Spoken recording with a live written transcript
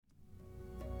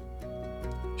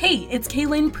Hey, it's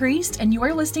Kaylin Priest, and you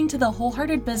are listening to the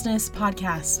Wholehearted Business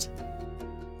Podcast.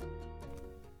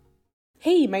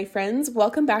 Hey, my friends,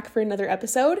 welcome back for another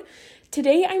episode.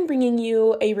 Today, I'm bringing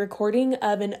you a recording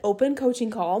of an open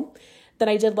coaching call that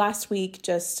I did last week,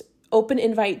 just open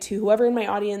invite to whoever in my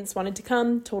audience wanted to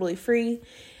come, totally free,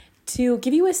 to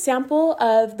give you a sample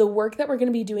of the work that we're going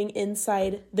to be doing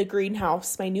inside the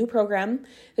Greenhouse, my new program.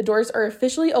 The doors are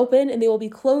officially open and they will be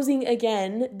closing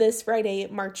again this Friday,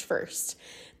 March 1st.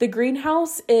 The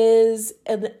Greenhouse is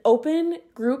an open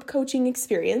group coaching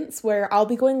experience where I'll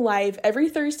be going live every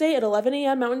Thursday at 11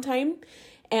 a.m. Mountain Time,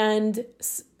 and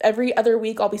every other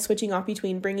week I'll be switching off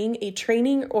between bringing a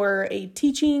training or a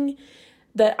teaching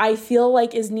that I feel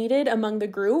like is needed among the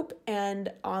group,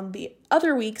 and on the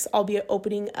other weeks I'll be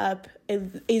opening up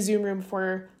a Zoom room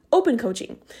for open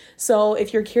coaching. So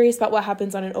if you're curious about what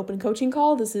happens on an open coaching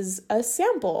call, this is a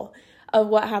sample of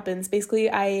what happens. Basically,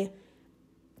 I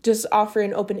just offer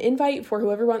an open invite for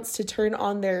whoever wants to turn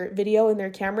on their video and their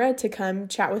camera to come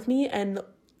chat with me and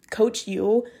coach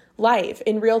you live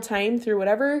in real time through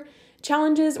whatever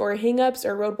challenges or hangups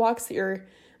or roadblocks that you're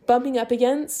bumping up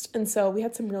against. And so we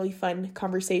had some really fun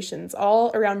conversations all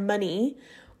around money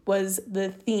was the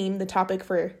theme, the topic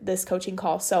for this coaching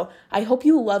call. So I hope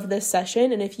you love this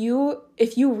session. And if you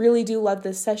really do love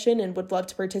this session and would love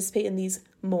to participate in these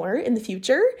more in the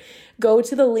future, go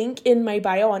to the link in my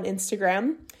bio on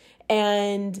Instagram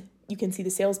and you can see the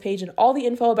sales page and all the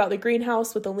info about the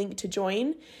Greenhouse with a link to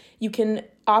join. You can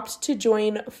opt to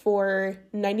join for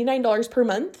 $99 per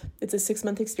month. It's a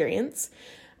 6-month experience.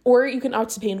 Or you can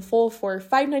opt to pay in full for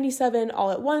 $597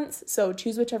 all at once. So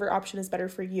choose whichever option is better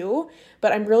for you.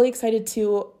 But I'm really excited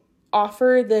to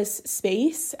offer this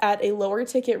space at a lower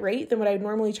ticket rate than what I would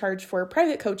normally charge for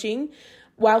private coaching,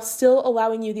 while still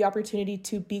allowing you the opportunity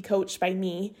to be coached by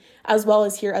me, as well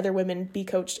as hear other women be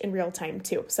coached in real time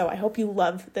too. So I hope you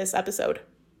love this episode.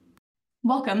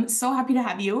 Welcome. So happy to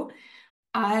have you.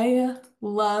 I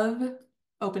love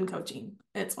open coaching.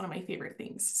 It's one of my favorite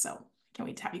things. So can't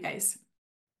wait to have you guys.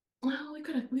 Well,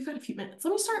 we've got a few minutes.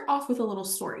 Let me start off with a little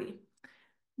story.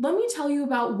 Let me tell you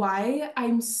about why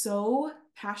I'm so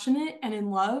passionate and in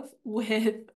love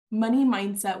with money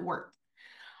mindset work.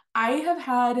 I have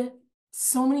had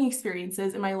so many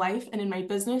experiences in my life and in my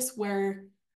business where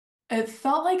it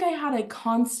felt like I had a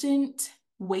constant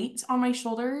weight on my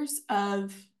shoulders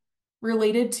of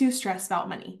related to stress about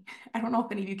money. I don't know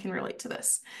if any of you can relate to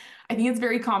this. I think it's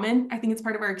very common. I think it's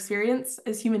part of our experience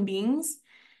as human beings.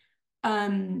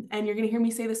 And you're going to hear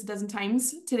me say this a dozen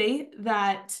times today,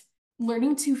 that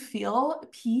learning to feel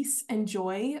peace and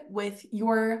joy with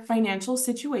your financial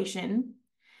situation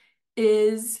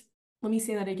is, let me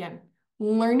say that again,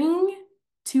 learning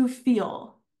to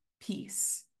feel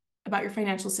peace about your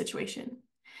financial situation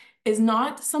is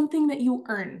not something that you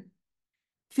earn.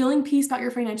 Feeling peace about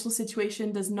your financial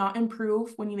situation does not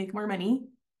improve when you make more money,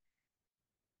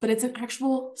 but it's an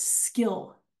actual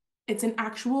skill. It's an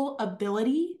actual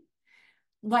ability.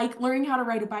 Like learning how to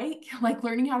ride a bike, like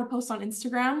learning how to post on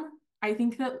Instagram. I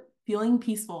think that feeling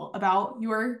peaceful about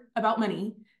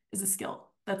money is a skill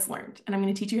that's learned. And I'm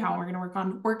going to teach you how, and we're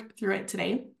going to work through it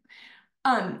today.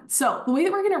 So the way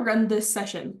that we're going to run this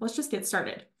session, let's just get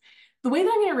started. The way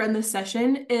that I'm going to run this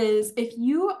session is, if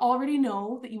you already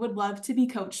know that you would love to be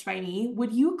coached by me,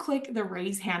 would you click the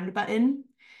raise hand button?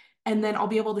 And then I'll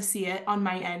be able to see it on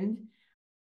my end.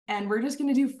 And we're just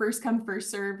going to do first come,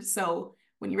 first serve. So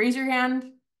when you raise your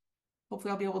hand,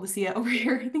 hopefully I'll be able to see it over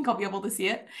here. I think I'll be able to see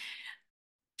it.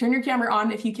 Turn your camera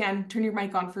on if you can, turn your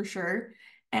mic on for sure.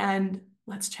 And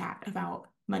let's chat about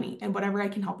money and whatever I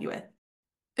can help you with.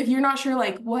 If you're not sure,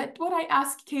 like, what would I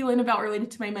ask Kaylin about related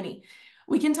to my money?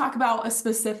 We can talk about a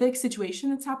specific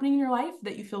situation that's happening in your life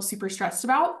that you feel super stressed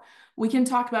about. We can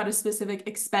talk about a specific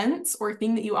expense or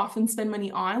thing that you often spend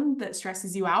money on that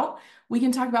stresses you out. We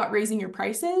can talk about raising your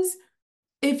prices.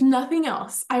 If nothing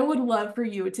else, I would love for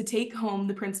you to take home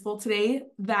the principle today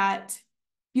that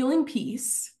feeling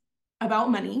peace about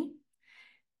money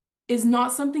is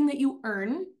not something that you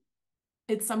earn,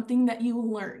 it's something that you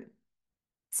learn.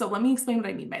 So let me explain what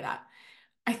I mean by that.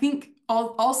 I think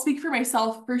I'll speak for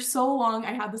myself. For so long,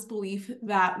 I had this belief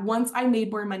that once I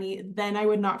made more money, then I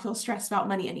would not feel stressed about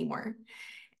money anymore.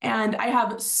 And I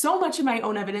have so much of my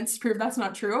own evidence to prove that's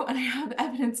not true. And I have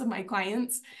evidence of my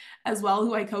clients as well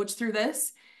who I coach through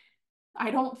this. I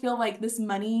don't feel like this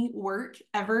money work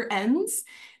ever ends.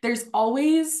 There's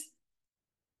always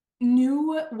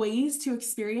new ways to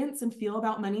experience and feel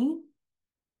about money.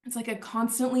 It's like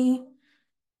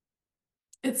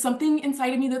it's something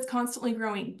inside of me that's constantly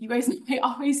growing. You guys know I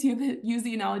always use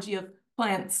the analogy of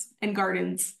plants and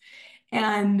gardens.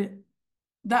 And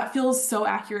That feels so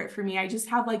accurate for me. I just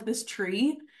have like this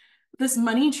tree, this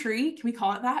money tree, can we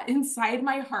call it that, inside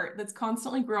my heart that's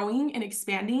constantly growing and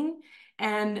expanding.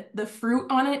 And the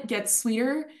fruit on it gets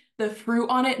sweeter. The fruit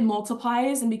on it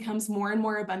multiplies and becomes more and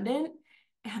more abundant.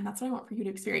 And that's what I want for you to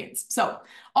experience. So,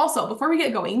 also, before we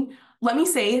get going, let me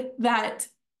say that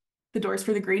the doors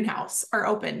for the greenhouse are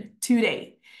open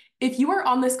today. If you are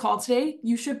on this call today,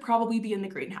 you should probably be in the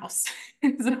greenhouse.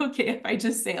 Is it okay if I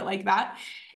just say it like that?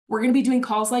 We're going to be doing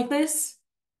calls like this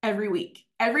every week.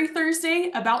 Every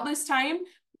Thursday, about this time,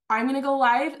 I'm going to go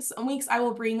live. Some weeks I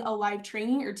will bring a live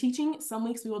training or teaching. Some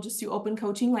weeks we will just do open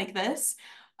coaching like this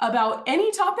about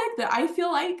any topic that I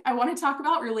feel like I want to talk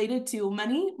about related to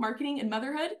money, marketing, and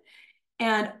motherhood.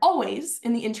 And always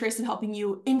in the interest of helping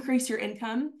you increase your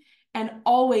income, and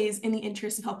always in the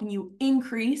interest of helping you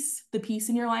increase the peace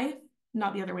in your life,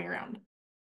 not the other way around.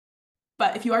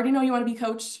 But if you already know you want to be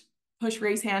coached, push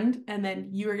raise hand, and then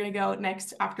you are going to go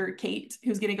next after Kate,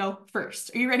 who's going to go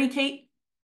first. Are you ready, Kate?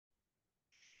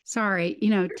 Sorry,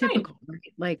 You're fine. typical, right?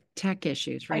 Like tech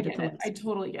issues I right at get the it. I last.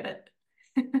 totally get it.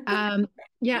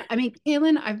 Yeah, I mean,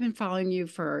 Kaylin, I've been following you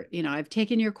for, I've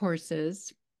taken your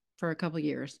courses for a couple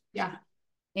years. Yeah.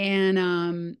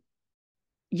 And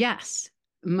yes,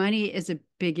 money is a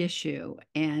big issue.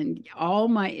 And all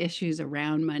my issues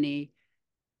around money,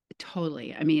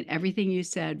 totally. I mean, everything you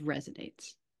said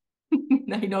resonates.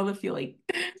 I know the feeling.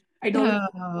 I know the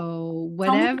So Tell me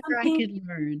whatever I something. could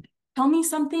learn. Tell me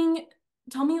something.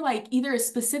 Tell me like either a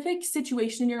specific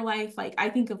situation in your life. Like I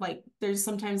think of like there's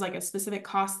sometimes like a specific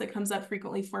cost that comes up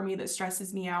frequently for me that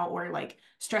stresses me out or like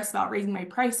stress about raising my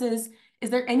prices. Is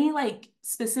there any like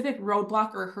specific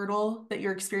roadblock or hurdle that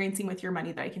you're experiencing with your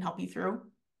money that I can help you through?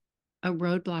 A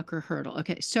roadblock or hurdle.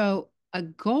 Okay. So a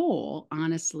goal,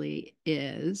 honestly,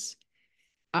 is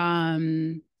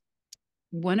um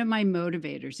one of my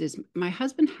motivators is my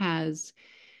husband has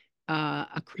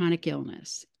a chronic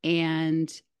illness,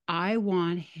 and I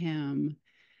want him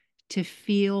to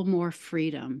feel more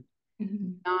freedom,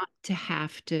 Mhm. not to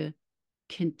have to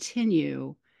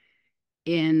continue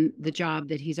in the job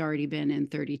that he's already been in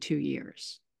 32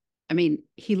 years. I mean,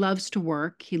 he loves to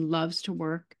work,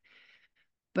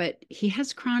 but he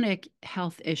has chronic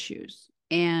health issues,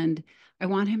 and I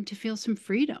want him to feel some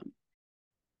freedom.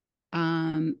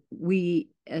 We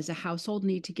as a household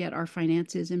need to get our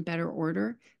finances in better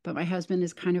order, but my husband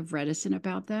is kind of reticent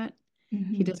about that. He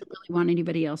Mhm. doesn't really want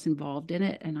anybody else involved in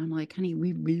it. And I'm like, honey,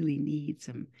 we really need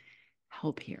some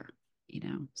help here.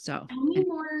 So, Tell me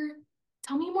more.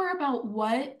 Tell me more about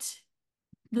what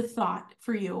the thought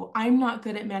for you. I'm not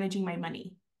good at managing my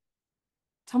money.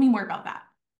 Tell me more about that.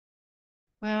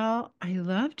 well, I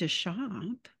love to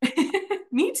shop.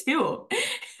 Me too.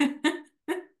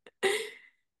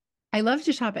 I love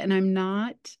to shop, and I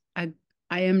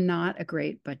am not a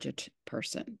great budget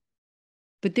person.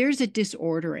 But there's a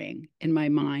disordering in my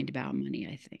mind about money,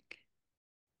 I think.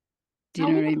 Do you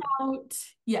Tell know me what I mean?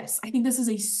 yes, I think this is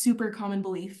a super common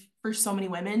belief for so many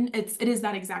women. It is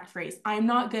that exact phrase. I'm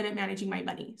not good at managing my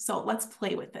money. So let's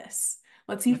play with this.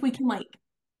 Let's see if we Okay. can like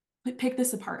pick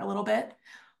this apart a little bit.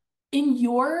 In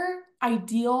your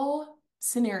ideal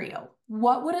scenario,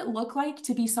 what would it look like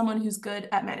to be someone who's good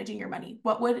at managing your money?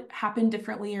 What would happen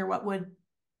differently or what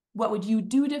would you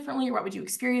do differently or what would you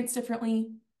experience differently?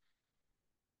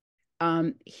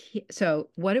 So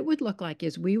what it would look like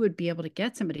is we would be able to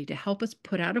get somebody to help us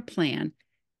put out a plan,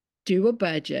 do a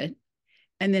budget,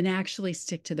 and then actually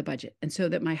stick to the budget. And so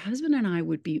that my husband and I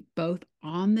would be both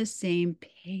on the same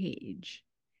page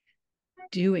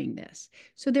doing this.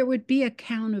 So there would be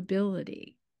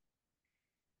accountability.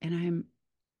 And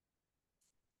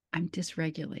I'm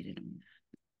dysregulated on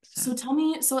that. So So tell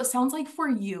me, so it sounds like for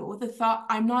you, the thought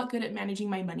I'm not good at managing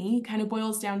my money kind of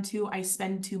boils down to I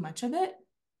spend too much of it.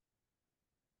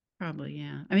 probably,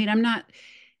 yeah. I mean, I'm not,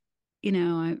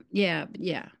 yeah,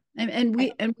 yeah. And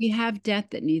Okay, we have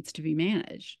debt that needs to be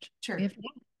managed. We sure, have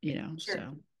debt, sure.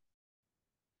 so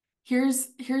Here's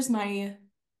my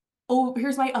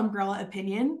here's my umbrella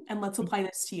opinion, and let's apply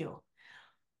this to you.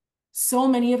 So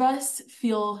many of us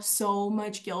feel so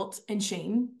much guilt and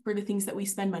shame for the things that we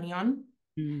spend money on.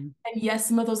 mm, And yes,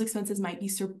 some of those expenses might be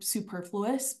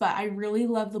superfluous, but I really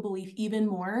love the belief even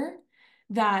more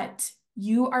that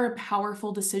you are a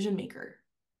powerful decision maker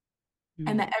and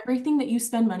mm, that everything that you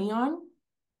spend money on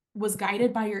was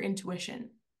guided by your intuition,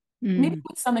 maybe mm.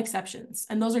 with some exceptions.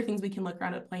 And those are things we can look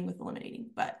around at playing with eliminating.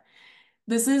 But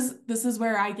this is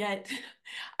where I get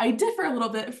I differ a little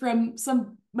bit from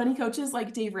some money coaches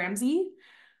like Dave Ramsey.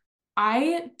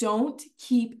 I don't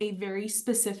keep a very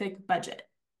specific budget.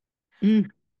 Mm.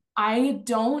 I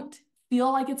don't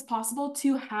feel like it's possible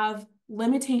to have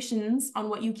limitations on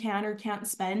what you can or can't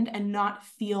spend and not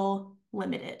feel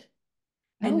limited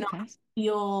and not fast.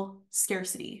 feel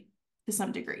scarcity to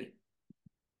some degree.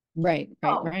 Right.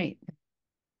 Oh,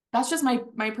 that's just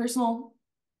my personal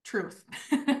truth.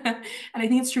 And I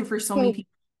think it's true for so many So, people.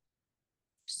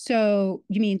 so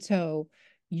you mean so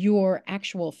your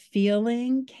actual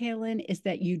feeling, Kaylin, is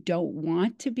that you don't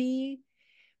want to be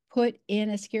put in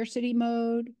a scarcity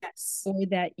mode, Yes. or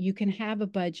that you can have a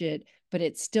budget, but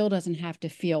it still doesn't have to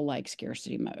feel like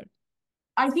scarcity mode?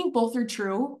 I think both are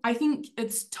true. I think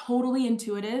it's totally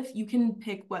intuitive. You can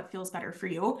pick what feels better for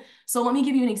you. So let me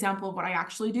give you an example of what I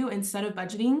actually do instead of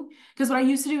budgeting. Because what I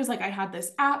used to do is like I had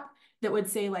this app that would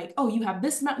say like, oh, you have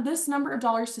this number of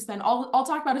dollars to spend. I'll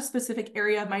talk about a specific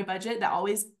area of my budget that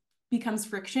always becomes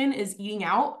friction is eating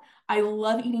out. I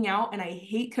love eating out and I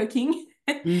hate cooking.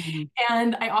 Mhm.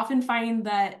 And I often find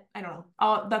that, I don't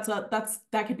know,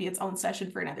 that could be its own session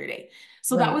for another day.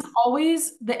 So that Right. was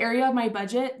always the area of my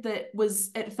budget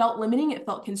it felt limiting, it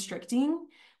felt constricting.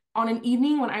 On an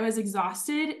evening when I was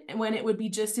exhausted, and when it would be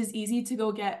just as easy to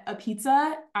go get a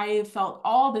pizza, I felt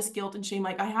all this guilt and shame,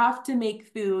 like I have to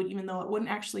make food, even though it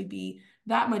wouldn't actually be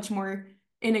that much more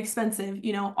inexpensive,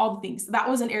 all the things. That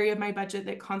was an area of my budget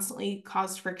that constantly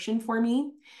caused friction for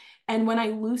me. And when I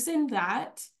loosened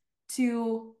that,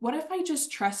 to what if I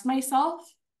just trust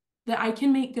myself that I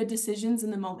can make good decisions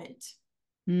in the moment?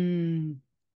 Mm.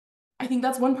 I think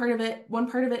that's one part of it.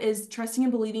 One part of it is trusting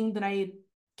and believing that I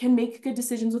can make good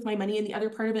decisions with my money. And the other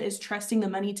part of it is trusting the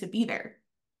money to be there.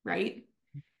 Right.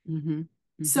 Hmm. Hmm.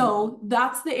 So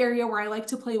that's the area where I like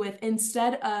to play with.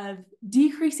 Instead of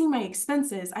decreasing my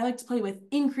expenses, I like to play with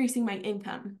increasing my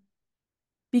income.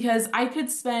 Because I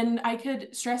could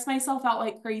stress myself out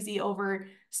like crazy over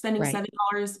spending Right.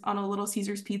 $7 on a Little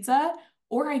Caesars pizza,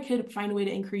 or I could find a way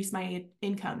to increase my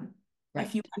income Right. a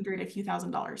few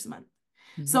 $1,000s a month.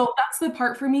 Mhm. So that's the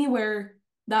part for me where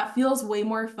that feels way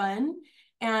more fun.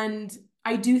 And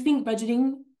I do think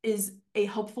budgeting is a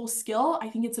helpful skill. I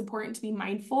think it's important to be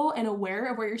mindful and aware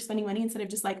of where you're spending money instead of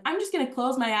just like, I'm just going to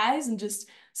close my eyes and just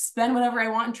spend whatever I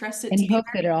want and trust it And to be hope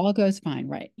there. that it all goes fine.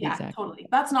 Right. Yeah, Exactly. totally.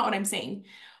 That's not what I'm saying.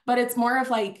 But it's more of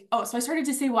like, oh, so I started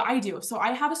to say what I do. So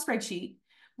I have a spreadsheet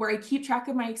where I keep track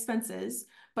of my expenses,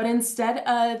 but instead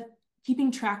of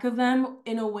keeping track of them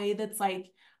in a way that's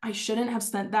like, I shouldn't have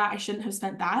spent that, I shouldn't have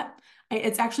spent that,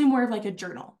 it's actually more of like a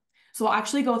journal. So I'll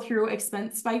actually go through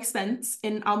expense by expense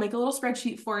and I'll make a little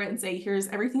spreadsheet for it and say, here's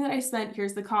everything that I spent,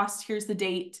 here's the cost, here's the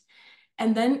date.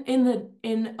 And then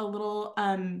in a little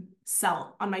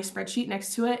cell on my spreadsheet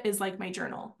next to it is like my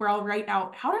journal where I'll write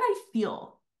out how did I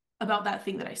feel about that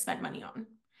thing that I spent money on?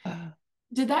 Uh,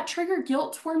 Did that trigger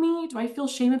guilt for me? Do I feel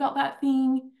shame about that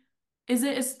thing? Is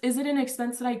it an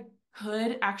expense that I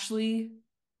could actually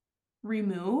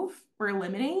remove or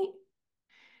eliminate?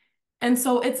 And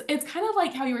so it's kind of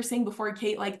like how you were saying before,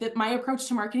 Kate, like that my approach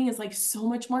to marketing is like so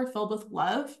much more filled with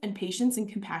love and patience and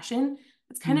compassion.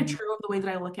 It's kind of mhm. true of the way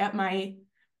that I look at I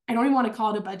don't even want to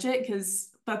call it a budget because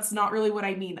that's not really what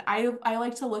I mean. I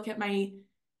like to look at my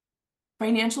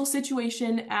financial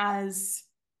situation as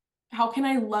how can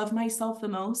I love myself the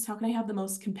most? How can I have the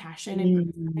most compassion and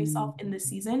grace for myself in this Mm.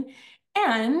 season?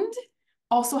 And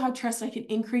also have trust I can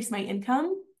increase my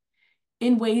income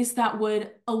in ways that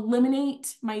would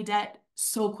eliminate my debt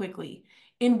so quickly,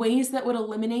 in ways that would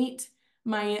eliminate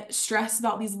my stress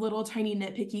about these little tiny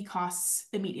nitpicky costs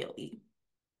immediately.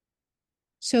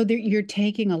 So there, you're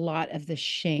taking a lot of the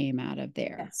shame out of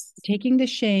there, Yes. taking the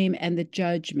shame and the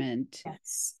judgment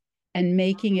Yes. and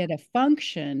making it a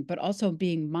function, but also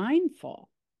being mindful.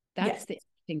 Yes. That's the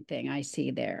interesting thing I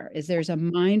see there is there's a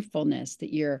mindfulness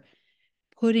that you're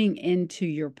putting into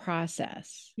your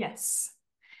process. Yes.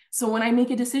 So when I make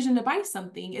a decision to buy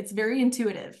something, it's very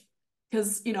intuitive.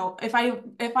 Because, if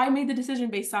I made the decision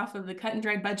based off of the cut and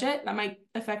dried budget, that might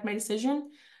affect my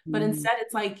decision. But Mhm. instead,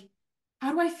 it's like,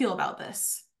 how do I feel about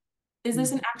this? Is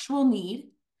this Mhm. an actual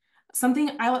need?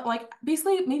 Something I like,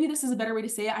 basically, maybe this is a better way to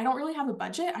say it. I don't really have a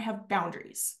budget. I have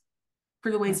boundaries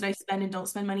for the ways Right. that I spend and don't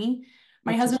spend money.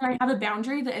 My Which is husband and I have a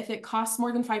boundary that if it costs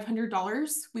more than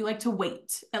 $500, we like to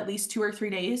wait at least 2 or 3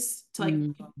 days to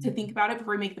think Mhm. about it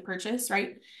before we make the purchase,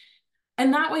 right?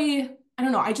 And that way, I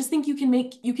don't know, I just think you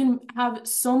can have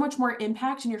so much more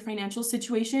impact in your financial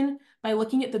situation by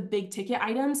looking at the big ticket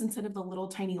items instead of the little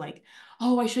tiny like,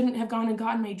 oh, I shouldn't have gone and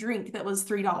gotten my drink that was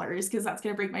 $3 because that's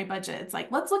going to break my budget. It's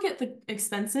like, let's look at the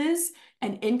expenses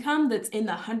and income that's in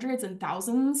the hundreds and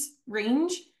thousands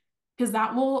range because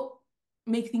that will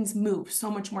make things move so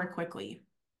much more quickly.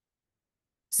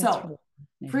 that's So, really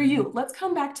for fascinating. you, let's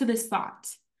come back to this thought.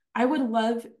 I would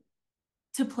love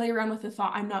to play around with the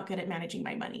thought I'm not good at managing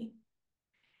my money.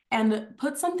 and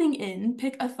put something in,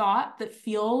 pick a thought that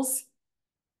feels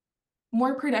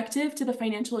more productive to the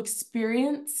financial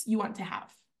experience you want to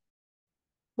have.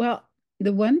 Well,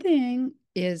 the one thing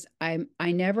is I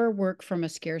never work from a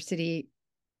scarcity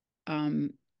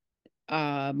um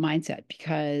mindset,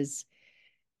 because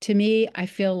to me, I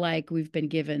feel like we've been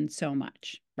given so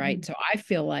much, right? Mhm. So I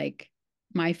feel like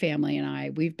my family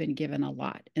and we've been given a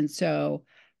lot. And so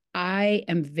I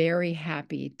am very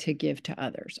happy to give to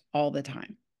others all the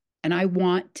time. And I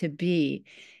want to be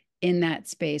in that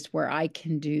space where I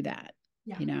can do that.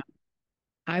 Yeah. You know,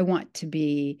 I want to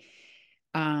be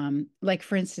like,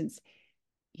 for instance,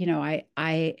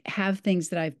 I have things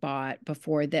that I've bought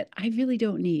before that I really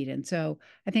don't need. And so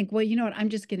I think, well, you know what? I'm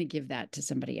just going to give that to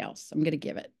somebody else. I'm going to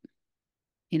give it,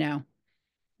 you know,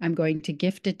 I'm going to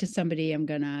gift it to somebody. I'm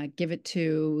going to give it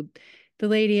to the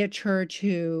lady at church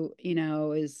who,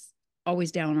 is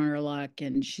always down on her luck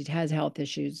and she has health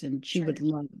issues and she would Sure.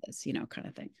 love this, kind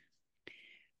of thing.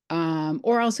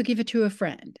 Or also give it to a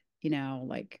friend,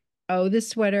 like, oh, this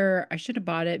sweater, I should have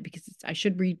bought it because I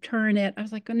should return it. I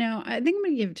was like, oh, no, I think I'm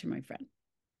going to give it to my friend.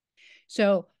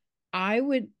 So I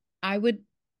would, I would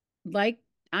like,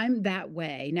 I'm that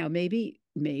way. Now, maybe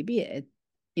it,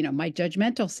 my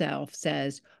judgmental self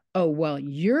says, oh, well,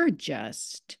 you're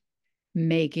just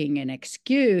making an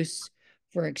excuse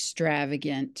for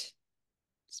extravagant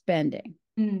spending,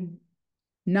 Mm.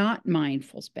 not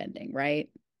mindful spending, right?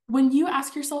 When you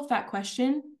ask yourself that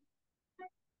question,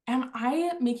 am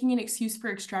I making an excuse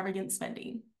for extravagant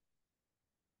spending?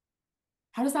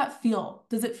 How does that feel?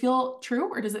 Does it feel true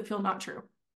or does it feel not true?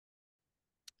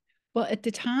 Well, at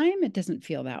the time, it doesn't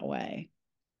feel that way,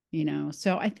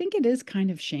 So I think it is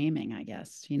kind of shaming, I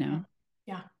guess. Yeah.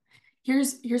 Yeah.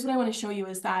 Here's what I want to show you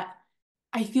is that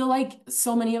I feel like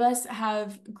so many of us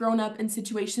have grown up in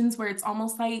situations where it's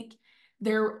almost like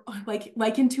they're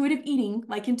like intuitive eating,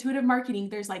 like intuitive marketing.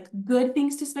 There's like good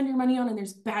things to spend your money on and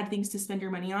there's bad things to spend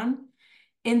your money on.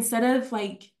 Instead of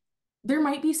like, there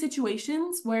might be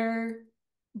situations where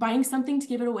buying something to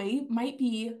give it away might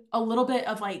be a little bit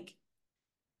of like,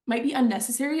 might be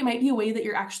unnecessary. It might be a way that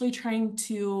you're actually trying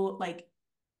to like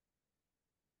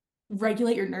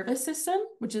regulate your nervous system,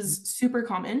 which is super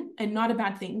common and not a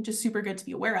bad thing, just super good to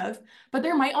be aware of. But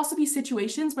there might also be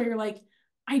situations where you're like,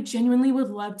 I genuinely would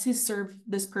love to serve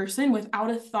this person without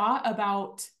a thought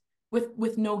about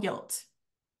with no guilt.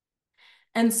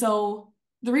 And so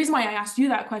the reason why I asked you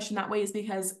that question that way is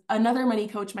because another money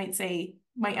coach might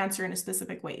answer in a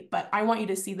specific way, but I want you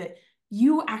to see that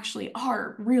you actually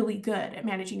are really good at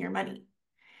managing your money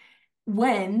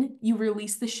when you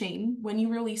release the shame, when you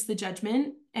release the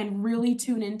judgment, and really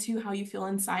tune into how you feel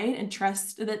inside and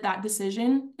trust that that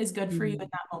decision is good for you in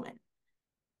Mhm. that moment.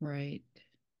 Right.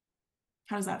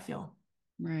 How does that feel?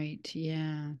 Right.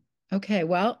 Yeah. Okay.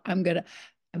 Well, I'm gonna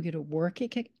work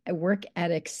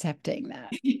at accepting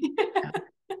that. Yeah.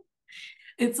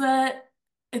 It's a,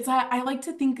 I like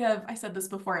to think of, I said this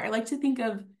before, I like to think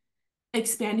of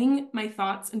expanding my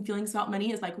thoughts and feelings about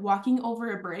money as like walking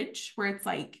over a bridge where it's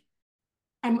like,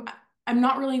 I'm I'm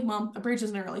not really, well, a bridge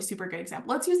isn't a really super good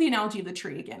example. Let's use the analogy of the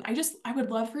tree again. I would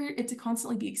love for it to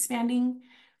constantly be expanding,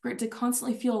 for it to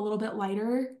constantly feel a little bit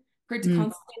lighter, for it to Mm.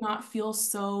 constantly not feel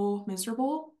so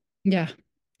miserable. Yeah.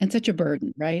 And such a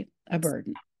burden, right? A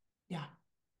burden. Yeah,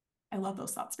 I love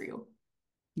those thoughts for you.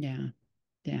 Yeah.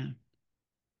 Yeah.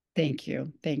 Thank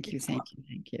you. Thank You're you. so Thank welcome.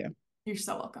 you. Thank you. You're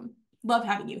so welcome. Love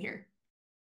having you here.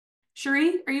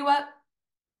 Cherie, are you up?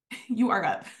 You are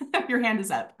up. Your hand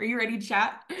is up. Are you ready to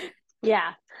chat?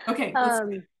 Yeah. Okay, let's.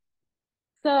 Um,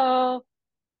 so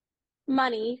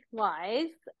money wise,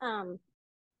 um,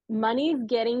 money's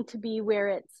getting to be where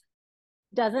it's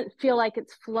doesn't feel like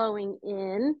it's flowing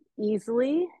in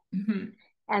easily. Mhm,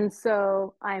 And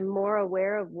so I'm more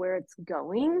aware of where it's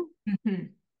going. mhm.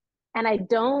 And I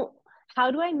don't, how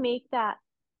do I make that?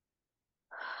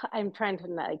 I'm trying to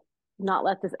like not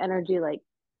let this energy like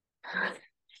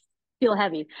feel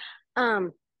heavy.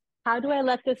 Um, how do I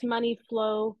let this money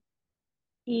flow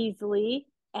easily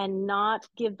and not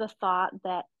give the thought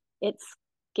that it's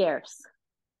scarce?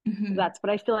 Mhm. That's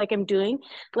what I feel like I'm doing.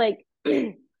 Like,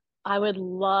 I would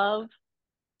love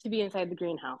to be inside the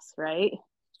greenhouse, right?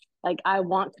 Like, I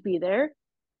want to be there,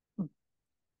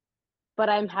 but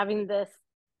I'm having this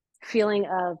feeling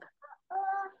of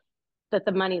that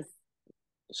the money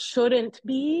shouldn't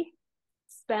be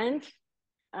spent.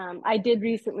 I did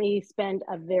recently spend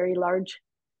a very large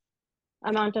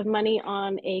amount of money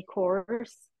on a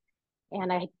course,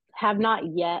 and I have not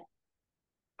yet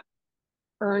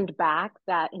earned back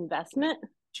that investment.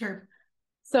 Sure.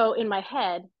 So, in my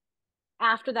head,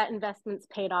 after that investment's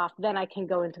paid off, then I can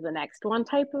go into the next one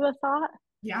type of a thought.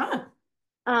 Yeah.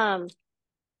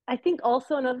 I think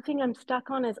also another thing I'm stuck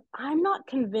on is I'm not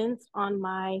convinced on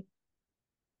my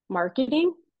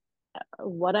marketing,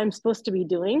 what I'm supposed to be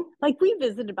doing. Like we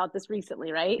visited about this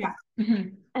recently, right? Yeah. Mm-hmm.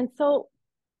 And so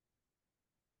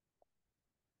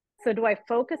do I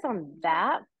focus on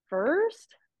that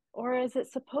first, or is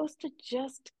it supposed to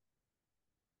just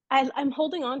I'm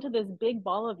holding on to this big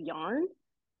ball of yarn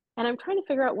and I'm trying to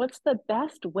figure out what's the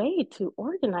best way to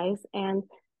organize and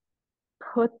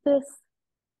put this,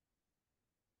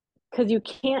 because you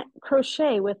can't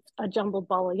crochet with a jumbled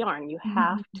ball of yarn. You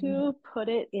have to put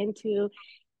it into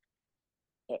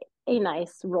a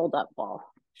nice rolled up ball.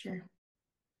 Sure.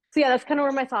 So yeah, that's kind of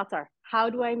where my thoughts are. How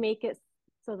do I make it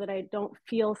so that I don't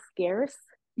feel scarce?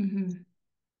 Mm-hmm.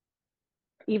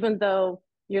 Even though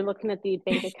you're looking at the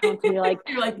bank accounts and you're like,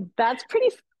 that's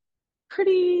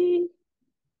pretty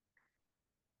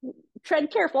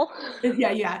tread careful.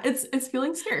 Yeah. It's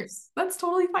feeling scarce. That's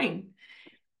totally fine.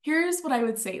 Here's what I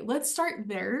would say. Let's start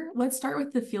there. Let's start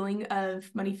with the feeling of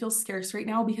money feels scarce right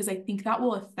now, because I think that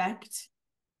will affect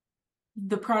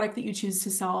the product that you choose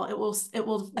to sell. It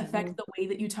will affect the way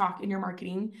that you talk in your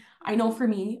marketing. I know for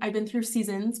me, I've been through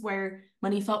seasons where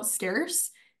money felt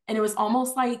scarce, and it was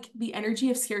almost like the energy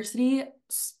of scarcity.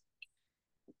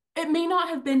 It may not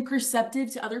have been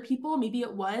perceptive to other people. Maybe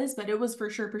it was, but it was for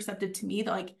sure perceptive to me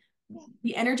that like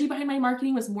the energy behind my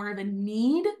marketing was more of a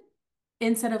need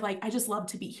instead of like, I just love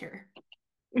to be here.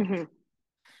 Mm-hmm.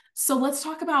 So let's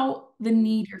talk about the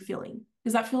need you're feeling.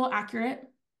 Does that feel accurate?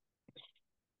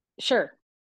 Sure.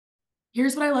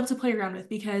 Here's what I love to play around with,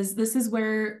 because this is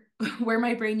where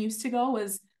my brain used to go,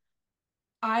 was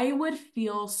I would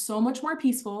feel so much more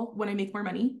peaceful when I make more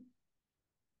money.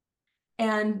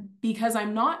 And because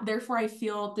I'm not, therefore I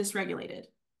feel dysregulated.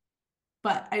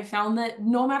 But I found that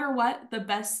no matter what,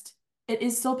 it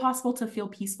is still possible to feel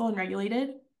peaceful and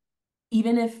regulated,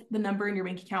 even if the number in your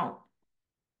bank account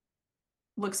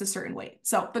looks a certain way.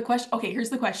 So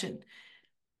here's the question.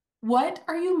 What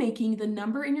are you making the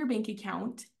number in your bank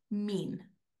account mean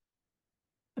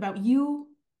about you,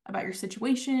 about your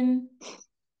situation?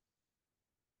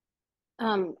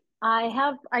 I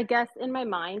have, I guess, in my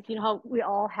mind, you know how we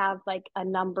all have like a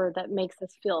number that makes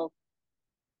us feel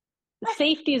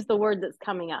safety is the word that's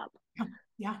coming up.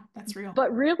 Yeah, that's real.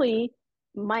 But really,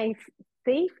 my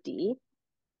safety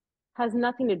has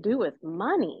nothing to do with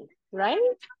money, right?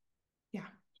 Yeah.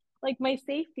 Like my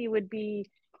safety would be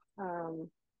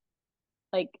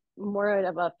like more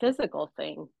of a physical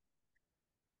thing.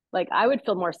 Like I would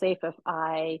feel more safe if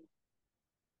I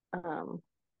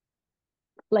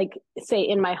like say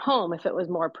in my home, if it was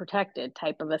more protected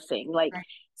type of a thing. Like Right.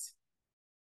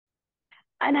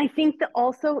 And I think that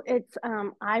also it's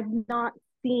I'm not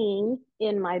seeing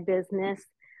in my business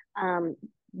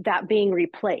that being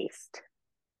replaced.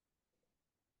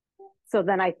 So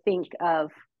then I think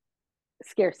of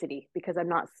scarcity because I'm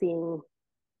not seeing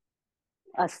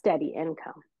a steady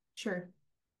income. Sure.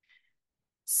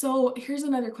 So here's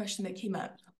another question that came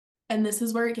up. And this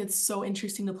is where it gets so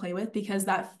interesting to play with, because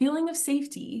that feeling of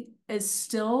safety is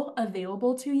still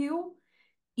available to you,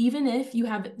 even if you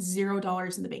have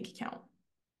 $0 in the bank account.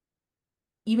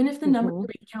 Even if the number in your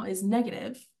bank account is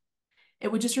negative, it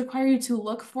would just require you to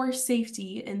look for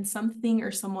safety in something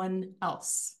or someone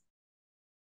else.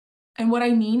 And what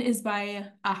I mean is by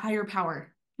a higher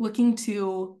power, looking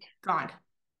to God.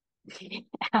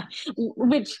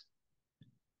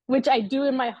 which I do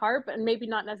in my heart, but maybe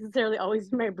not necessarily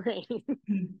always in my brain.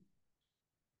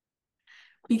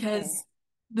 Because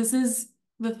this is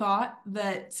the thought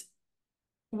that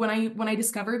when I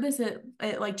discovered this, it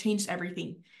like changed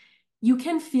everything. You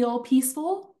can feel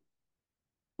peaceful.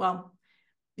 Well,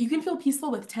 you can feel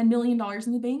peaceful with $10 million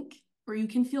in the bank, or you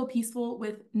can feel peaceful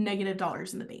with negative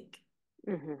dollars in the bank.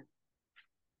 Mm-hmm.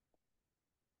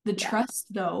 The trust,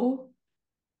 though,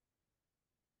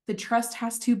 the trust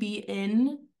has to be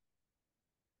in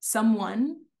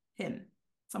someone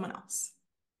else.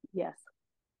 Yes.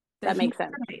 That makes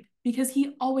sense. Because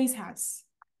he always has.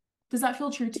 Does that feel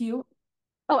true to you?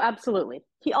 Oh, absolutely.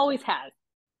 He always has.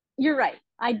 You're right.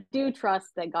 I do trust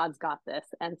that God's got this.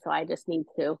 And so I just need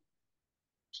to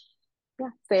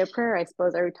say a prayer, I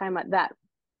suppose, every time that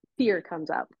fear comes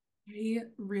up. I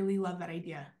really love that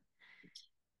idea.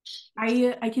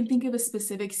 I can think of a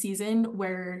specific season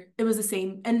where it was the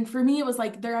same. And for me, it was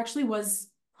like there actually was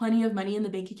plenty of money in the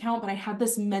bank account, but I had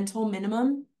this mental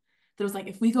minimum that was like,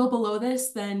 if we go below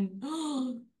this, then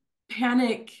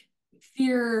panic,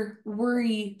 fear,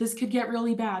 worry, this could get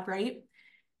really bad, right?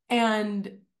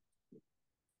 And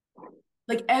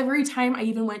like every time I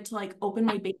even went to like open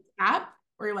my bank app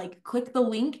or like click the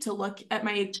link to look at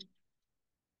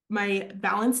my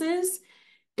balances,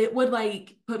 it would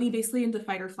like put me basically into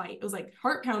fight or flight. It was like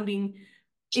heart pounding,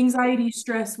 anxiety,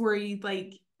 stress, worry,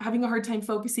 like having a hard time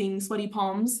focusing, sweaty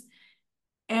palms.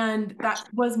 And that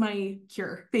was my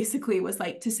cure, basically, was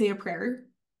like to say a prayer.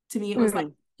 To me, it was like,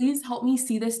 please help me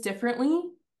see this differently.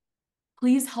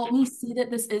 Please help me see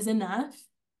that this is enough.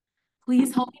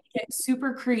 Please help me get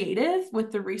super creative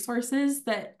with the resources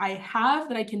that I have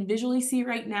that I can visually see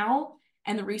right now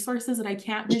and the resources that I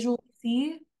can't visually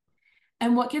see.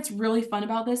 And what gets really fun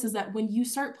about this is that when you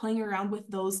start playing around with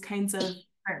those kinds of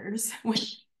prayers, with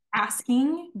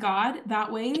asking God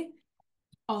that way,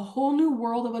 a whole new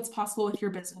world of what's possible with your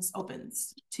business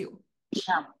opens too.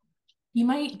 Yeah. He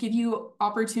might give you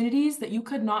opportunities that you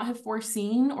could not have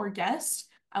foreseen or guessed.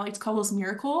 I like to call those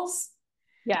miracles.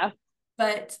 Yeah.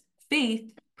 But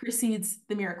faith precedes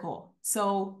the miracle.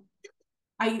 So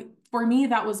for me,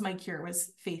 that was my cure,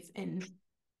 was faith in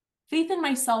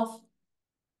myself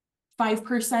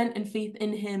 5% and faith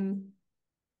in him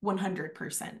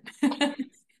 100%.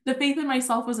 The faith in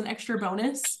myself was an extra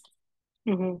bonus.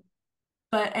 Mm-hmm.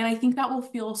 And I think that will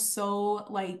feel so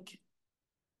like,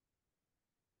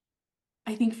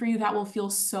 I think for you, that will feel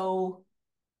so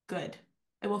good.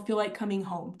 It will feel like coming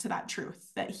home to that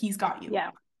truth that he's got you.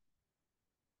 Yeah.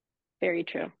 Very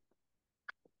true.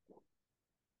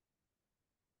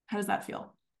 How does that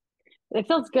feel? It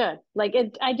feels good. Like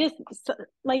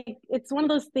it's one of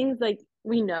those things like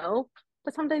we know,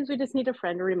 but sometimes we just need a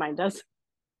friend to remind us.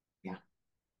 Yeah.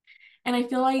 And I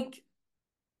feel like,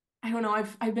 I don't know,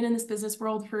 I've been in this business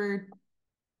world for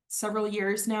several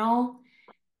years now,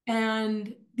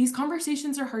 and these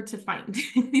conversations are hard to find.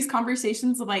 These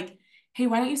conversations of like, hey,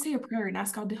 why don't you say a prayer and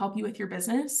ask God to help you with your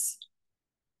business?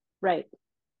 Right.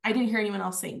 I didn't hear anyone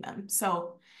else saying them.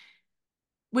 So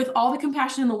with all the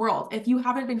compassion in the world, if you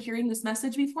haven't been hearing this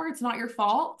message before, it's not your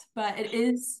fault, but it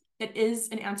is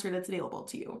an answer that's available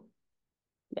to you.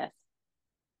 Yes.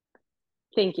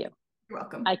 Thank you. You're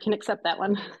welcome. I can accept that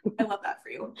one. I love that for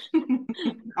you.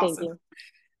 Awesome. Thank you.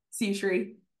 See you,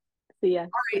 Sheree. See ya. All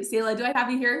right, Selah, do I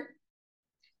have you here?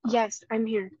 Yes, I'm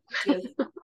here. Yes.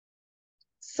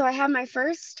 So I have my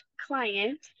first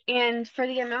client, and for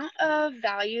the amount of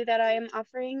value that I am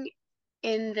offering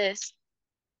in this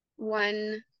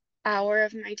 1 hour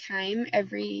of my time,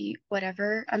 every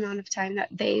whatever amount of time that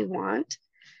they want,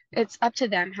 it's up to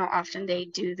them how often they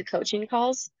do the coaching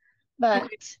calls. But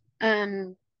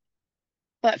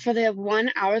for the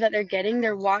 1 hour that they're getting,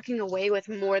 they're walking away with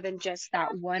more than just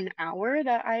that 1 hour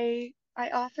that I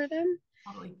offer them.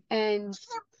 Totally. And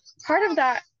part of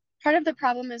the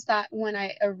problem is that when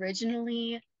I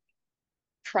originally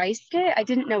priced it, I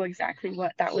didn't know exactly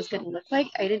what that was going to look like.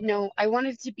 I didn't know. I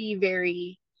wanted to be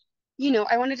very,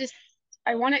 I want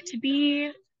it to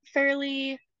be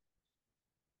fairly,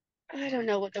 I don't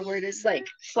know what the word is, like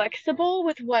flexible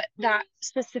with what that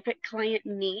specific client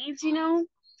needs,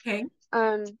 Okay.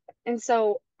 And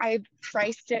so I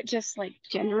priced it just like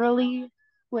generally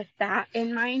with that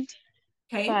in mind.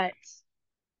 Okay.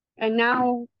 And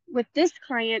now with this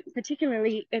client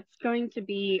particularly, it's going to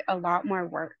be a lot more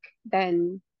work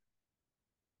than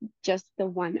just the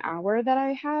 1 hour that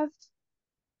I have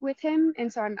with him.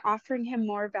 And so I'm offering him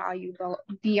more value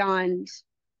beyond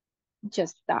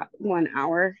just that 1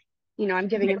 hour. I'm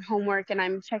giving him homework and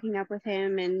I'm checking up with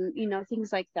him and,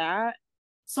 things like that.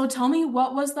 So tell me,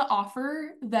 what was the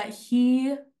offer that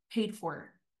he paid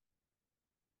for?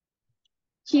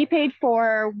 He paid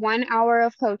for 1 hour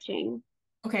of coaching.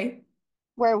 Okay.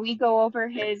 Where we go over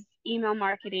his email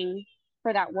marketing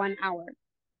for that 1 hour.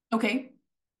 Okay.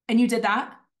 And you did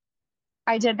that?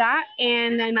 I did that.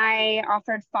 And then I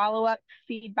offered follow-up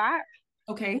feedback.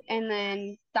 Okay. And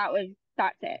then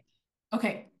that's it.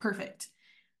 Okay, perfect.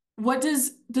 What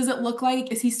does it look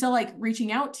like? Is he still like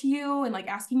reaching out to you and like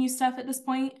asking you stuff at this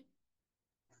point?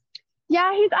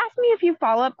 Yeah, he's asked me a few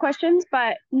follow-up questions,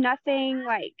 but nothing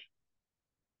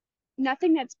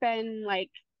that's been like,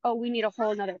 oh, we need a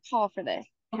whole nother call for this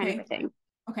kind of a thing.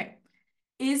 Okay.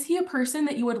 Is he a person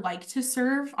that you would like to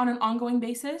serve on an ongoing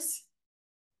basis?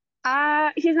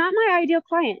 He's not my ideal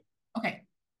client. Okay.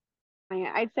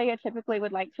 I'd say I typically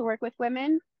would like to work with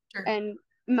women and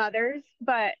mothers,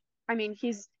 but I mean,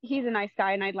 he's a nice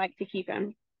guy and I'd like to keep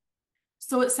him.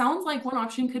 So it sounds like one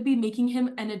option could be making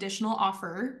him an additional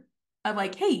offer of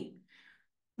like, hey,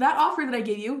 that offer that I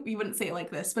gave you, you wouldn't say it like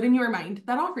this, but in your mind,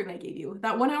 that offer that I gave you,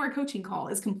 that 1 hour coaching call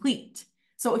is complete.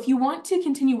 So if you want to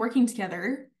continue working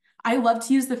together, I love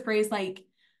to use the phrase like,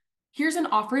 here's an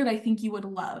offer that I think you would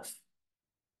love.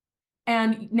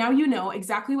 And now you know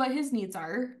exactly what his needs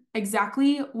are,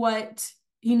 exactly what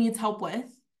he needs help with.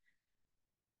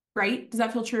 Right? Does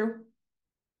that feel true?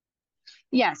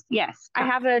 Yes. I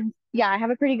have a yeah, I have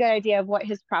a pretty good idea of what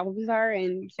his problems are,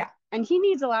 Yeah. and he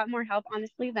needs a lot more help,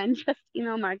 honestly, than just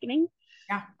email marketing.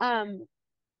 Yeah.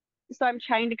 So I'm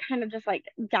trying to kind of just like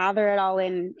gather it all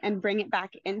in and bring it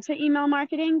back into email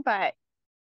marketing. But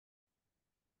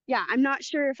yeah, I'm not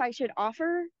sure if I should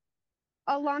offer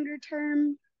a longer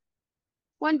term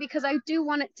one because I do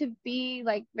want it to be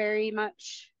like very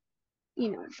much,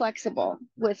 flexible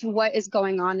with what is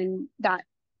going on in that.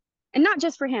 And not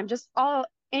just for him, just all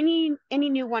any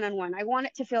new one-on-one. I want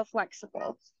it to feel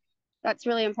flexible. That's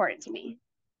really important to me.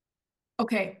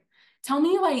 Okay. Tell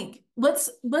me, like, let's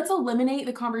eliminate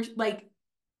the conversation, like,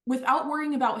 without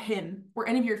worrying about him or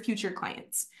any of your future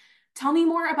clients. Tell me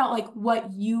more about like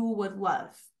what you would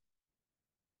love.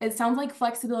 It sounds like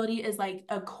flexibility is like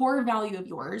a core value of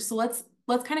yours. So let's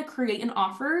kind of create an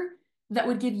offer that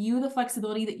would give you the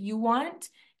flexibility that you want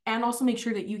and also make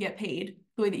sure that you get paid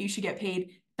the way that you should get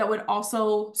paid, that would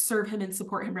also serve him and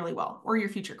support him really well, or your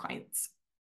future clients.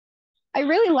 I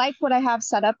really like what I have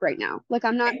set up right now. Like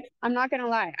I'm not gonna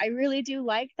lie. I really do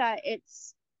like that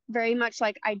it's very much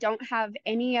like I don't have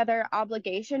any other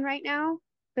obligation right now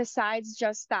besides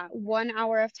just that 1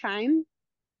 hour of time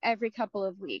every couple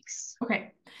of weeks.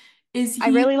 Okay. Is I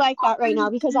he really like that right now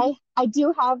because offering- I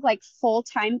do have like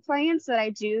full-time clients that I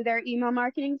do their email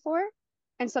marketing for.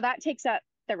 And so that takes up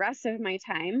the rest of my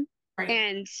time. right?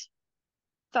 And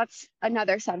that's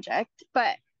another subject.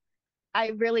 But I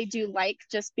really do like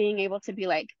just being able to be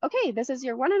like, okay, this is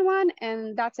your one-on-one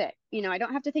and that's it. I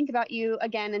don't have to think about you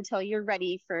again until you're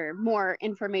ready for more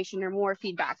information or more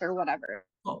feedback or whatever.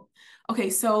 Cool. Okay,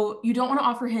 so you don't want to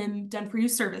offer him done for you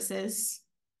services.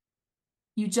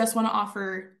 You just want to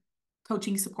offer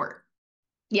coaching support.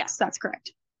 Yes, that's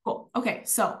correct. Cool. Okay,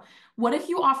 so what if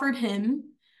you offered him,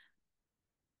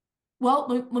 well,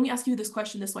 let me ask you this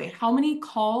question this way. How many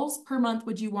calls per month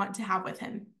would you want to have with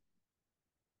him?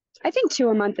 I think 2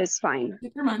 a month is fine.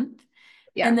 Per month.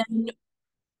 Yeah. And then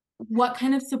what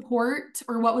kind of support,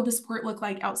 or what would the support look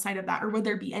like outside of that? Or would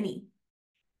there be any?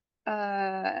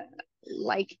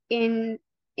 Like in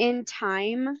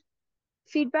time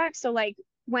feedback. So like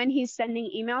when he's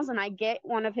sending emails and I get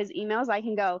one of his emails, I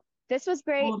can go, this was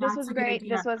great, Oh, this that's was a good great,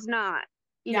 this idea. was not.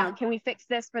 Yeah. Can we fix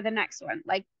this for the next one?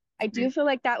 Like I do feel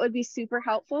like that would be super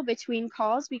helpful between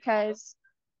calls because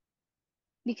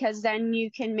then you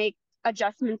can make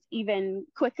adjustments even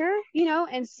quicker,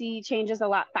 and see changes a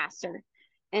lot faster.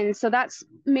 And so that's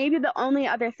maybe the only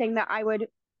other thing that I would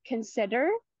consider,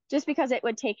 just because it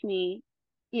would take me,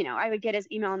 I would get his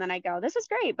email and then I go, this is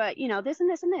great, but this and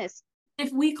this and this.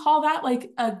 If we call that like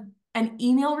an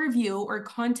email review or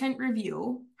content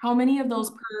review, how many of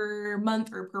those per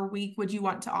month or per week would you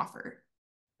want to offer?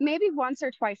 Maybe once or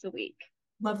twice a week.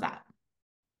 Love that.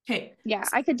 Okay. Yeah,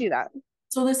 I could do that.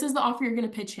 So this is the offer you're going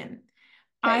to pitch him.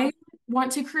 Okay. I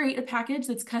want to create a package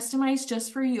that's customized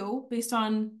just for you based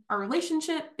on our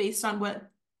relationship, based on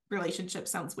what relationship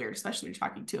sounds weird, especially when you're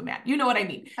talking to a man. You know what I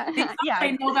mean? Yeah.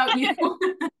 I know about you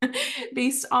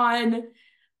based on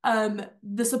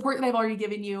the support that I've already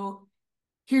given you.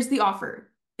 Here's the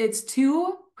offer. It's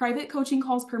 2 private coaching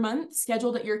calls per month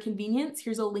scheduled at your convenience.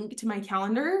 Here's a link to my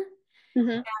calendar. Mm-hmm.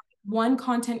 And 1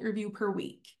 content review per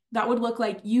week. That would look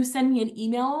like you send me an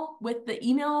email with the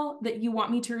email that you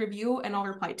want me to review and I'll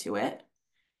reply to it.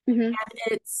 Mm-hmm. And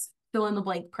it's fill in the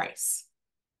blank price.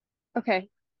 Okay.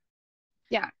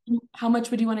 Yeah. How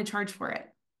much would you want to charge for it?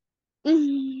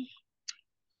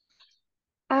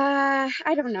 I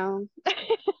don't know.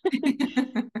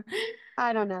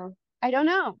 I don't know. I don't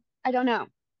know. I don't know.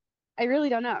 I really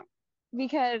don't know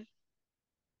because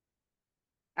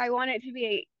I want it to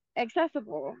be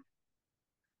accessible.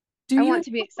 I want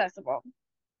to be accessible.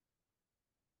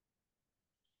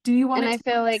 Do you want and it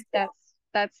I feel like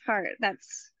that's hard.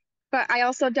 But I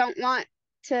also don't want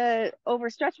to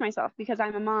overstretch myself because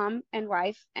I'm a mom and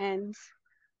wife and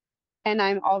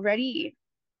I'm already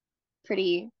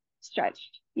pretty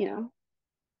stretched,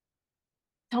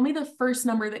 Tell me the first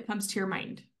number that comes to your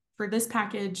mind for this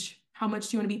package. How much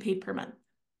do you want to be paid per month?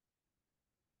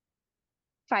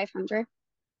 500.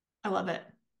 I love it.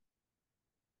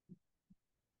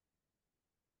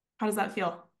 How does that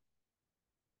feel?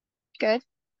 Good.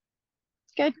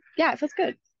 Good. Yeah, it feels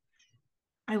good.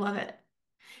 I love it.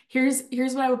 Here's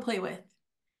what I would play with.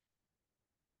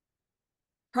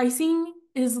 Pricing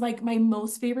is like my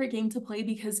most favorite game to play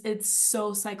because it's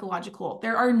so psychological.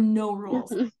 There are no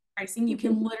rules. Pricing, you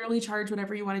can literally charge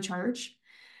whatever you want to charge.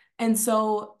 And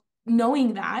so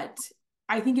knowing that,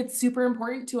 I think it's super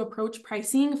important to approach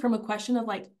pricing from a question of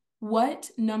like, what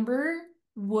number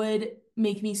would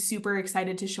make me super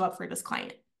excited to show up for this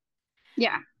client?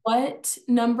 Yeah. What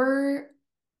number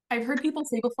I've heard people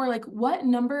say before, like,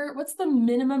 what's the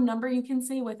minimum number you can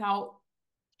say without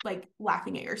like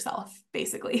laughing at yourself,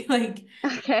 basically? Like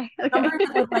Okay. numbers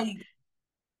that would like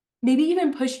maybe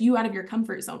even push you out of your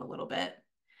comfort zone a little bit.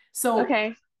 So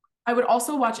Okay. I would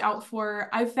also watch out for,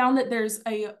 I've found that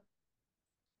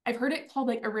I've heard it called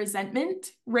like a resentment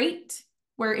rate,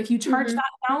 where if you charge Mm-hmm.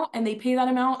 that amount and they pay that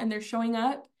amount and they're showing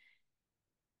up,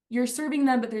 you're serving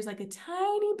them, but there's like a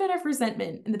tiny bit of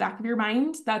resentment in the back of your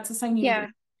mind. That's a sign you need to Yeah.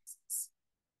 raise prices.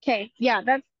 Okay. Yeah,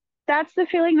 that's the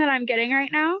feeling that I'm getting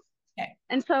right now. Okay.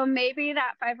 And so maybe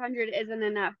that 500 isn't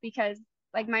enough because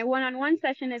like my one-on-one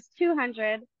session is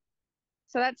 200.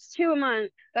 So that's 2 a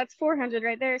month. That's 400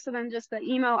 right there. So then just the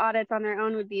email audits on their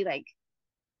own would be like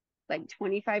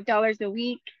 $25 a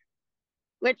week,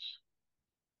 which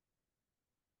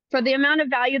for the amount of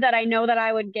value that I know that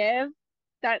I would give,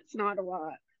 that's not a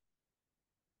lot.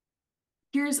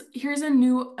 Here's a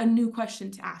new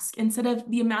question to ask. Instead of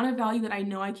the amount of value that I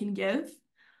know I can give,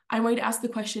 I might ask the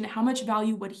question, how much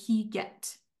value would he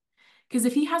get? Because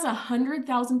if he has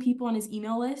 100,000 people on his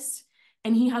email list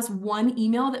and he has one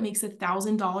email that makes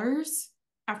 $1,000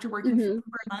 after working for Mm-hmm.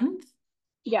 over a month,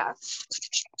 Yeah.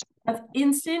 that's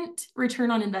instant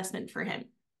return on investment for him.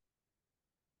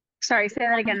 Sorry, say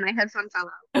that again. My headphone fell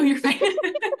out. Oh, you're fine.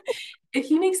 If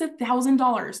he makes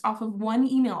 $1,000 off of one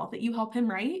email that you help him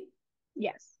write,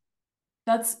 Yes.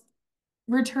 that's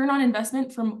return on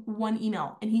investment from one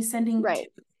email, and he's sending two. Right.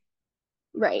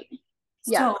 Right.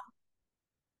 Yeah. So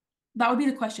that would be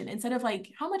the question. Instead of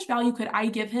like, how much value could I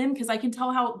give him? Because I can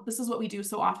tell how this is what we do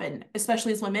so often,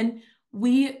 especially as women.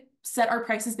 We set our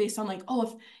prices based on like,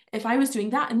 oh, if I was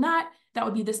doing that and that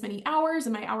would be this many hours,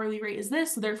 and my hourly rate is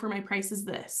this, so therefore my price is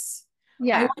this. I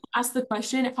Yeah. want to ask the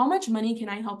question, how much money can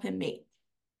I help him make?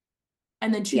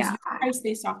 And then choose Yeah. your price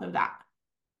based off of that.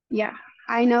 Yeah.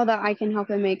 I know that I can help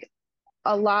him make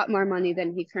a lot more money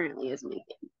than he currently is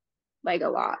making. Like a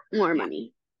lot more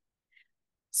money.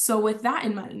 So with that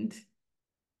in mind,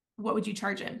 what would you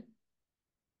charge him?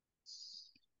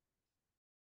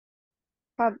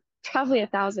 Probably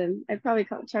 1,000. I'd probably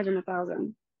charge him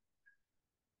 1,000.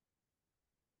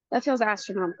 That feels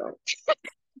astronomical.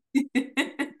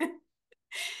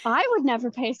 I would never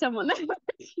pay someone that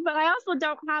much, but I also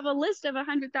don't have a list of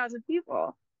 100,000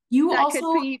 people You that could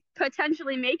also be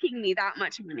potentially making me that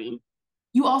much money.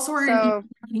 are an So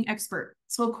marketing expert,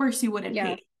 so of course you wouldn't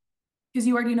yeah, pay because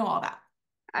you already know all that.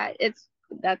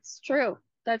 that's true.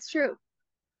 That's true.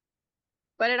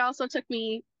 But it also took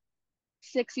me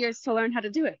 6 years to learn how to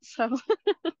do it. So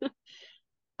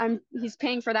he's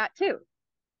paying for that too.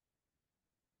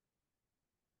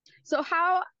 So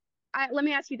let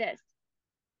me ask you this.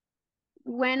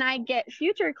 When I get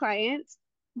future clients,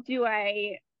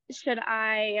 should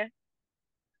I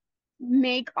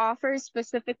make offers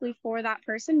specifically for that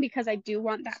person because I do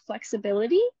want that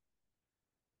flexibility?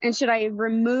 And should I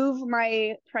remove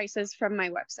my prices from my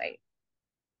website?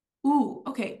 Ooh,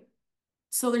 okay.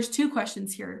 So there's two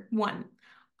questions here. One,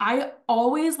 I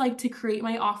always like to create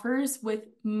my offers with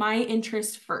my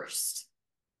interest first,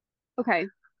 Okay.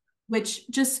 which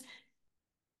just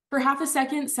for half a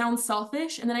second sounds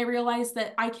selfish. And then I realized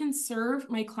that I can serve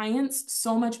my clients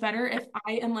so much better if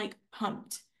I am like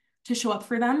pumped to show up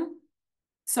for them.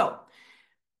 So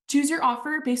choose your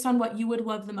offer based on what you would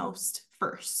love the most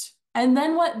first, and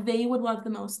then what they would love the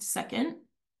most second.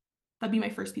 That'd be my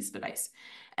first piece of advice.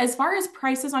 As far as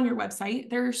prices on your website,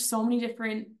 there are so many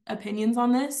different opinions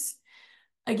on this.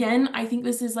 Again, I think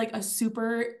this is like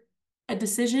a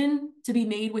decision to be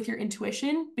made with your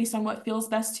intuition based on what feels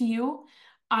best to you.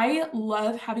 I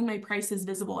love having my prices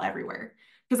visible everywhere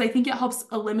because I think it helps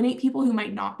eliminate people who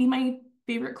might not be my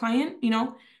favorite client,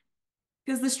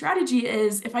 because the strategy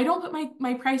is if I don't put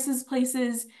my prices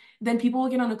places, then people will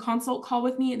get on a consult call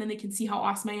with me and then they can see how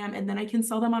awesome I am and then I can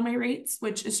sell them on my rates,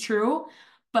 which is true.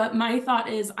 But my thought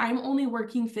is I'm only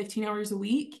working 15 hours a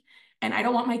week and I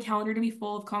don't want my calendar to be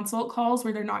full of consult calls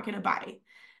where they're not going to buy.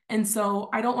 And so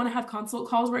I don't want to have consult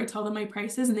calls where I tell them my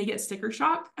prices and they get sticker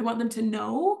shock. I want them to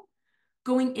know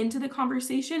going into the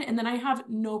conversation, and then I have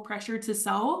no pressure to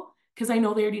sell because I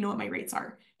know they already know what my rates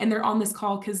are. And they're on this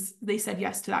call because they said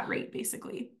yes to that rate,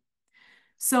 basically.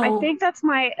 I So think that's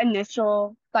my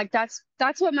initial, like that's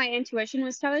what my intuition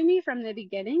was telling me from the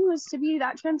beginning, was to be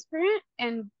that transparent.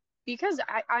 And because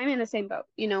I'm in the same boat,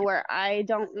 where I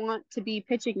don't want to be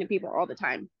pitching to people all the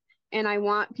time. And I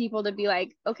want people to be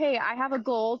like, okay, I have a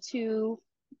goal to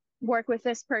work with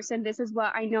this person. This is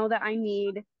what I know that I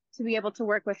need to be able to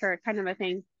work with her, kind of a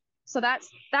thing. So that's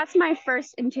my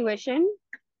first intuition.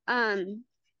 And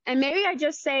maybe I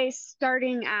just say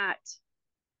starting at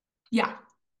yeah,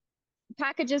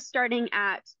 packages starting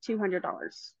at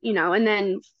 $200, and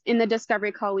then in the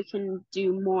discovery call, we can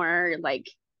do more like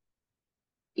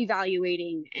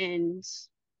evaluating and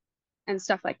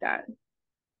stuff like that.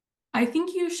 I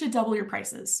think you should double your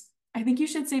prices. I think you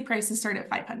should say prices start at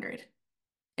 500.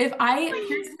 Here's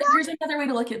another way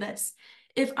to look at this.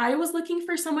 If I was looking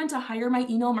for someone to hire my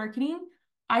email marketing,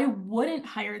 I wouldn't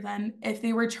hire them if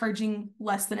they were charging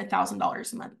less than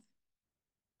 $1,000 a month.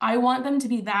 I want them to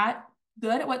be that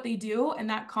good at what they do and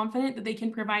that confident that they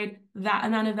can provide that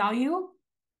amount of value.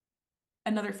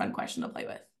 Another fun question to play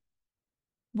with.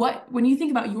 When you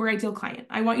think about your ideal client,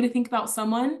 I want you to think about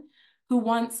someone who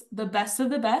wants the best of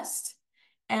the best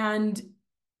and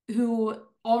who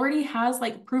already has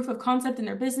like proof of concept in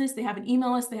their business. They have an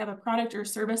email list, they have a product or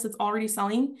service that's already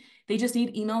selling. They just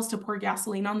need emails to pour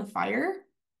gasoline on the fire.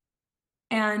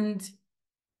 And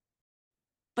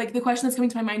like the question that's coming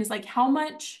to my mind is like, how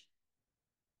much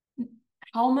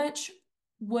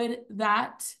would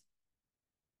that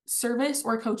service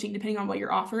or coaching, depending on what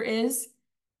your offer is,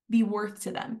 be worth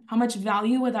to them? How much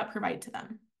value would that provide to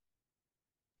them?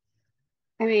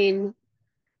 I mean,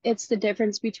 it's the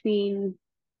difference between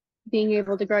being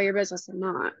able to grow your business and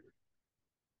not,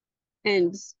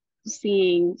 and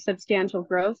seeing substantial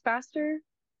growth faster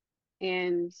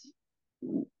and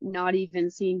not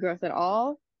even seeing growth at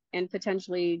all and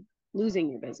potentially losing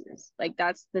your business. Like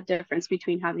that's the difference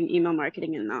between having email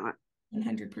marketing and not.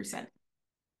 100%.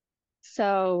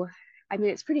 So, I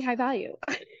mean, it's pretty high value.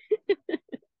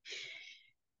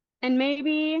 And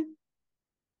maybe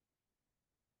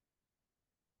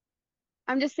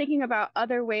I'm just thinking about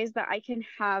other ways that I can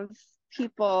have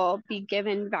people be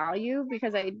given value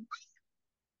because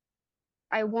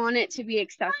I want it to be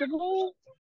accessible.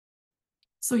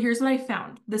 So here's what I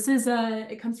found.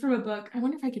 It comes from a book. I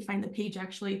wonder if I could find the page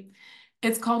actually.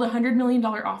 It's called $100 Million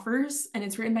Offers, and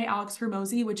it's written by Alex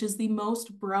Hormozi, which is the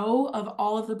most bro of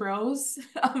all of the bros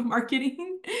of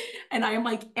marketing. And I am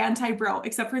like anti-bro,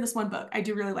 except for this one book. I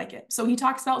do really like it. So he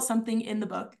talks about something in the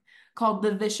book called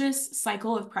the vicious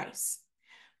cycle of price,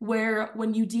 where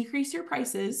when you decrease your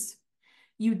prices,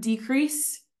 you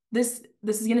decrease this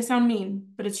is going to sound mean,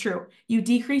 but it's true. You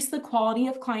decrease the quality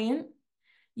of client,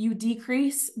 you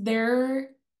decrease their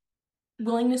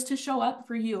willingness to show up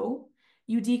for you,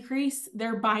 you decrease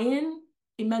their buy-in,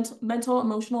 a mental,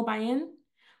 emotional buy-in.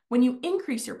 When you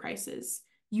increase your prices,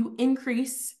 you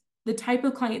increase the type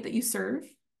of client that you serve.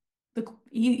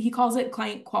 He calls it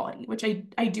client quality, which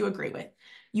I do agree with.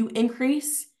 You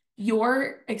increase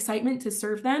your excitement to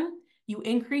serve them. You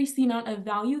increase the amount of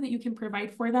value that you can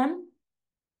provide for them.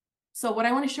 So what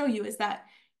I want to show you is that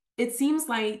it seems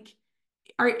like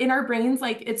in our brains,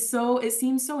 like it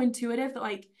seems so intuitive that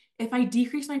like if I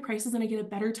decrease my prices and I get a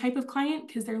better type of client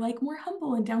because they're like more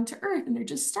humble and down to earth and they're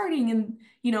just starting and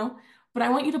but I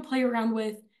want you to play around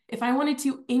with if I wanted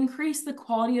to increase the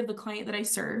quality of the client that I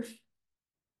serve,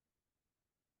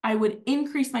 I would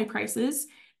increase my prices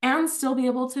and still be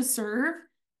able to serve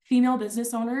female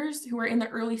business owners who are in the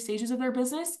early stages of their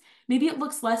business. Maybe it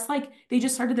looks less like they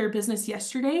just started their business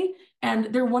yesterday and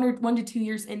they're 1 to 2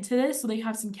 years into this, so they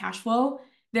have some cash flow.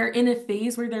 They're in a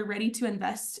phase where they're ready to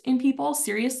invest in people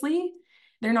seriously.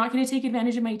 They're not going to take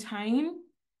advantage of my time.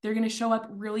 They're going to show up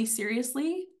really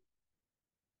seriously.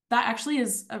 That actually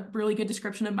is a really good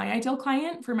description of my ideal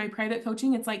client for my private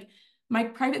coaching. It's like my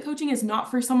private coaching is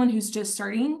not for someone who's just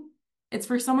starting. It's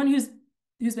for someone who's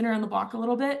been around the block a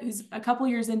little bit, who's a couple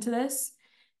years into this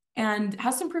and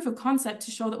has some proof of concept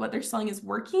to show that what they're selling is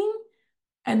working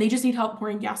and they just need help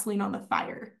pouring gasoline on the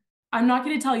fire. I'm not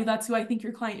going to tell you that's who I think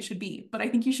your client should be, but I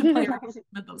think you should play around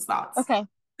with those thoughts. Okay.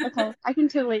 I can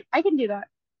do that.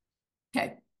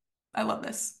 Okay. I love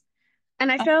this.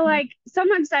 And I feel like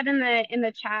someone said in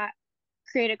the chat,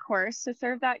 create a course to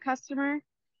serve that customer.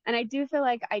 And I do feel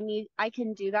like I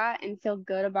can do that and feel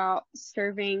good about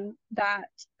serving that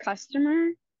customer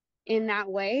in that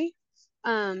way.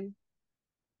 And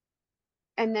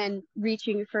then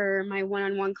reaching for my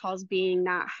one-on-one calls being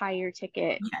that higher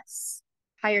ticket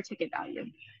value.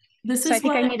 I think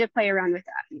I need to play around with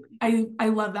that. I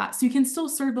love that. So you can still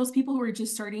serve those people who are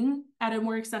just starting at a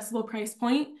more accessible price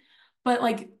point. But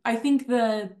like, I think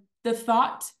the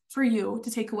thought for you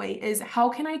to take away is how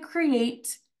can I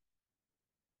create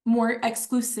more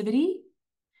exclusivity?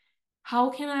 How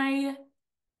can I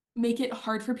make it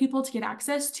hard for people to get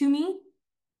access to me?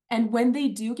 And when they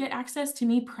do get access to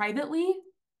me privately,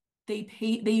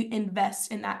 they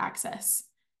invest in that access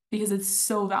because it's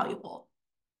so valuable.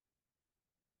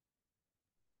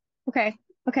 Okay.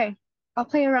 I'll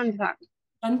play around with that.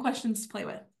 Fun questions to play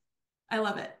with. I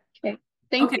love it. Okay.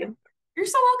 Thank you. You're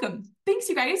so welcome. Thanks,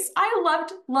 you guys. I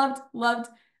loved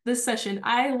this session.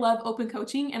 I love open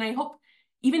coaching, and I hope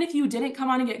even if you didn't come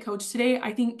on and get coached today,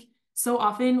 I think so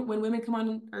often when women come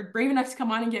on or brave enough to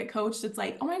come on and get coached, it's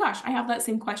like, oh my gosh, I have that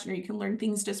same question, or you can learn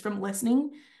things just from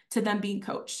listening to them being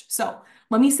coached. So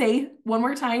let me say one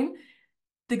more time,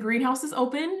 the greenhouse is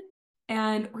open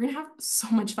and we're going to have so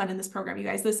much fun in this program, you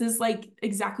guys. This is like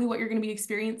exactly what you're going to be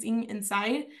experiencing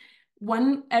inside.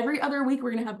 Every other week,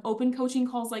 we're going to have open coaching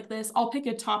calls like this. I'll pick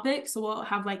a topic. So we'll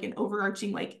have like an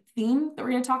overarching like theme that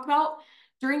we're going to talk about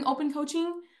during open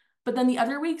coaching. But then the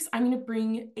other weeks, I'm going to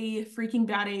bring a freaking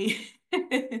bad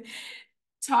A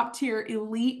top tier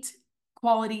elite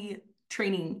quality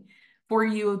training for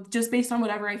you, just based on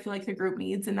whatever I feel like the group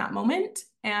needs in that moment.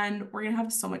 And we're going to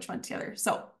have so much fun together.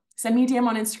 So send me a DM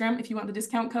on Instagram if you want the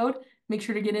discount code. Make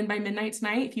sure to get in by midnight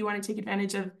tonight if you want to take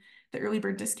advantage of the early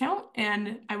bird discount.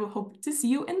 And I will hope to see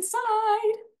you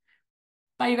inside.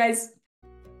 Bye, you guys.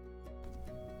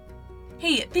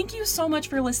 Hey, thank you so much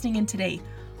for listening in today.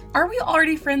 Are we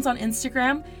already friends on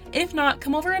Instagram? If not,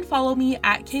 come over and follow me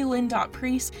at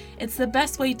kaylin.priest. It's the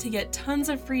best way to get tons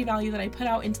of free value that I put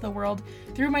out into the world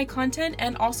through my content,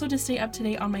 and also to stay up to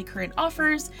date on my current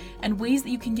offers and ways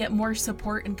that you can get more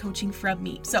support and coaching from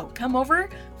me. So come over,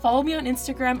 follow me on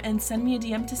Instagram, and send me a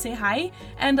DM to say hi,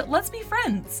 and let's be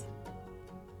friends.